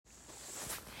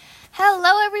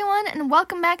Hello, everyone, and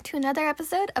welcome back to another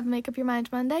episode of Make Up Your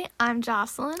Mind Monday. I'm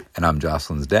Jocelyn. And I'm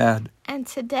Jocelyn's dad. And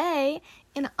today,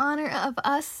 in honor of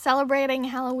us celebrating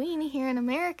Halloween here in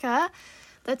America,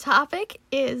 the topic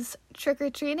is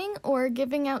trick-or-treating or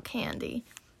giving out candy.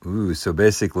 Ooh, so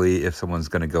basically, if someone's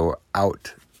going to go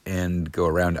out and go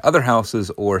around to other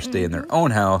houses or stay in their own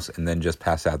house and then just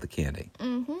pass out the candy.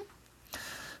 Mm-hmm.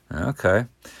 Okay.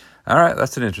 All right,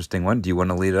 that's an interesting one. Do you want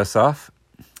to lead us off?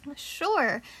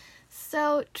 Sure.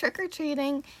 So,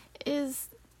 trick-or-treating is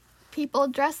people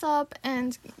dress up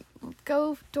and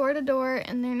go door to door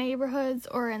in their neighborhoods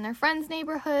or in their friends'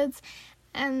 neighborhoods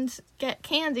and get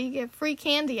free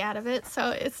candy out of it,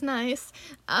 so it's nice.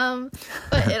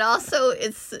 But it also,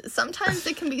 sometimes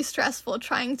it can be stressful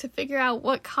trying to figure out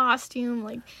what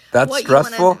costume, That's what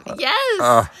stressful?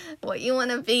 What you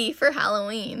want to be for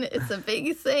Halloween. It's a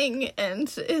big thing,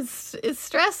 and it's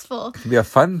stressful. It can be a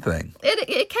fun thing.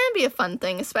 It can be a fun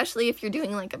thing, especially if you're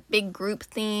doing, a big group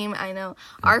theme. I know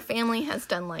our family has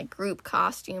done, group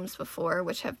costumes before,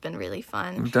 which have been really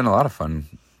fun. We've done a lot of fun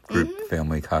group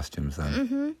family costumes then.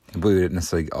 Mm-hmm. I believe we didn't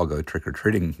necessarily all go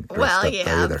trick-or-treating dressed up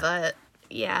either. But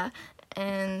yeah,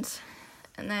 and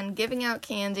then giving out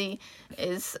candy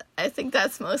I think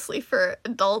that's mostly for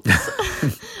adults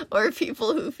or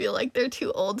people who feel like they're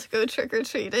too old to go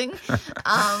trick-or-treating.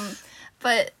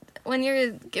 But when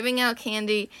you're giving out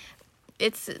candy,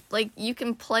 it's you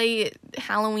can play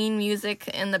Halloween music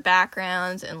in the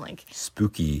background and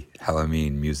spooky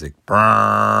Halloween music.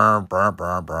 Brr, brr,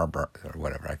 brr, brr, brr, or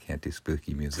whatever. I can't do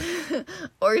spooky music.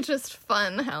 Or just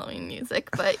fun Halloween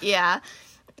music. But yeah.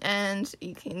 And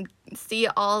you can see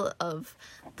all of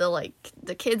the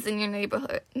kids in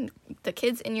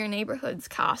your neighborhood's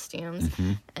costumes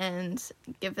and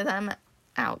give them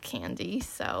out candy.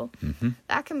 So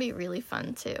that can be really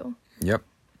fun too. Yep.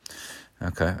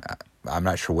 Okay. I'm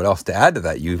not sure what else to add to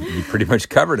that. You pretty much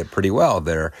covered it pretty well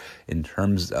there in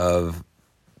terms of,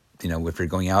 if you're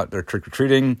going out there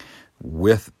trick-or-treating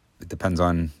it depends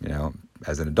on,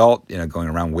 as an adult, going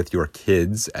around with your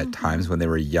kids at times when they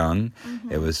were young.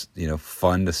 It was,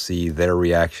 fun to see their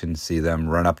reaction, see them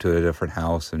run up to a different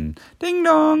house and ding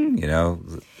dong,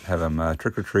 have them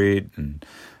trick-or-treat and,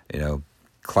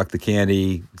 collect the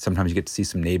candy. Sometimes you get to see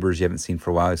some neighbors you haven't seen for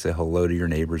a while. You say hello to your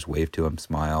neighbors, wave to them,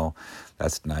 smile.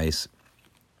 That's nice.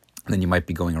 And then you might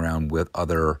be going around with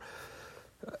other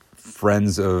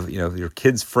friends of, your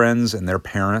kids' friends and their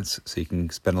parents. So you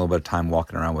can spend a little bit of time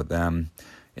walking around with them.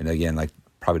 And again,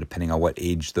 probably depending on what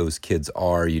age those kids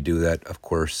are, you do that. Of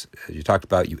course, as you talked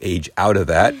about, you age out of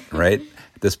that, right?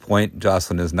 At this point,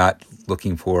 Jocelyn is not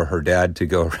looking for her dad to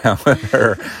go around with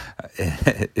her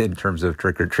in terms of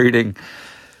trick-or-treating.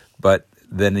 But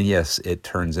then, yes, it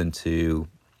turns into,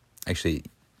 actually,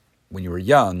 when you were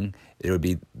young, it would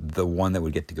be the one that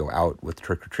would get to go out with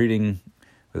trick-or-treating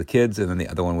with the kids, and then the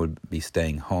other one would be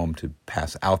staying home to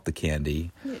pass out the candy.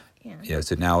 Yeah.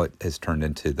 So now it has turned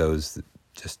into those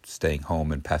just staying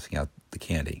home and passing out the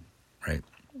candy, right?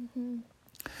 Mm-hmm.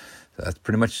 So that's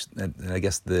pretty much, I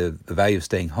guess the value of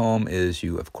staying home is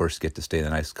you, of course, get to stay in the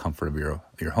nice comfort of your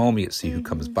home. You get to see who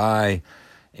comes by,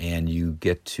 and you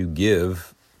get to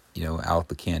give, out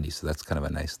the candy. So that's kind of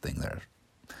a nice thing there.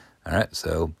 All right.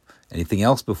 So anything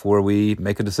else before we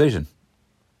make a decision?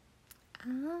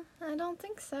 I don't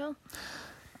think so.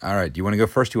 All right. Do you want to go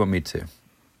first? Do you want me to?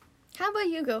 How about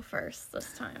you go first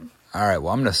this time? All right.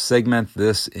 Well, I'm going to segment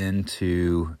this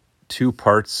into two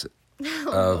parts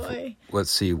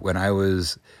let's see, when I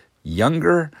was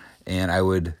younger and I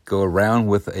would go around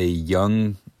with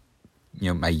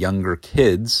my younger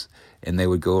kids, and they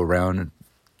would go around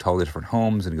to all the different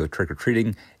homes and go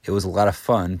trick-or-treating. It was a lot of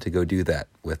fun to go do that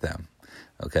with them.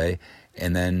 Okay.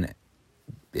 And then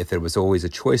if there was always a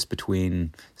choice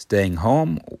between staying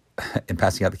home and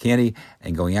passing out the candy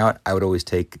and going out, I would always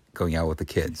take going out with the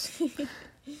kids.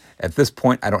 At this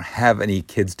point, I don't have any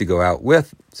kids to go out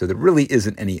with, so there really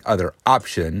isn't any other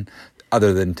option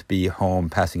other than to be home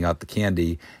passing out the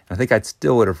candy. And I think I'd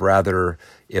still would have rather,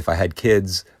 if I had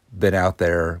kids, been out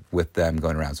there with them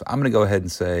going around. So I'm going to go ahead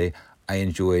and say I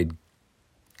enjoyed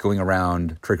going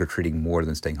around trick-or-treating more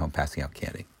than staying home passing out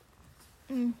candy.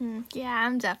 Mm-hmm. Yeah,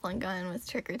 I'm definitely going with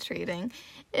trick-or-treating.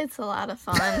 It's a lot of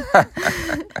fun.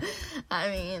 I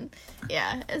mean,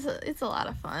 yeah, it's a lot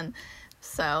of fun.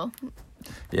 So...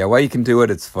 yeah, while you can do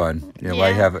it, it's fun. While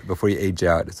you have it, before you age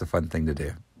out, it's a fun thing to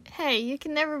do. Hey, you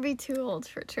can never be too old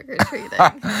for trick-or-treating.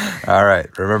 All right,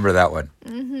 remember that one.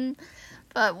 Mm-hmm.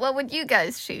 But what would you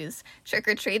guys choose?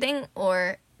 Trick-or-treating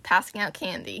or passing out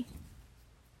candy?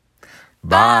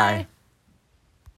 Bye.